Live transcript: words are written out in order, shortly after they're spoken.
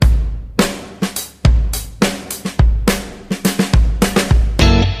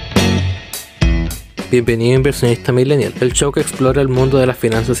Bienvenido a Inversionista Millenial, el show que explora el mundo de las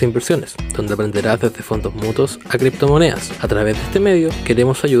finanzas e inversiones, donde aprenderás desde fondos mutuos a criptomonedas. A través de este medio,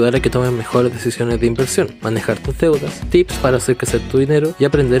 queremos ayudar a que tomes mejores decisiones de inversión, manejar tus deudas, tips para hacer crecer tu dinero y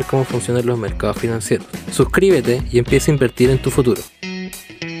aprender cómo funcionan los mercados financieros. Suscríbete y empieza a invertir en tu futuro.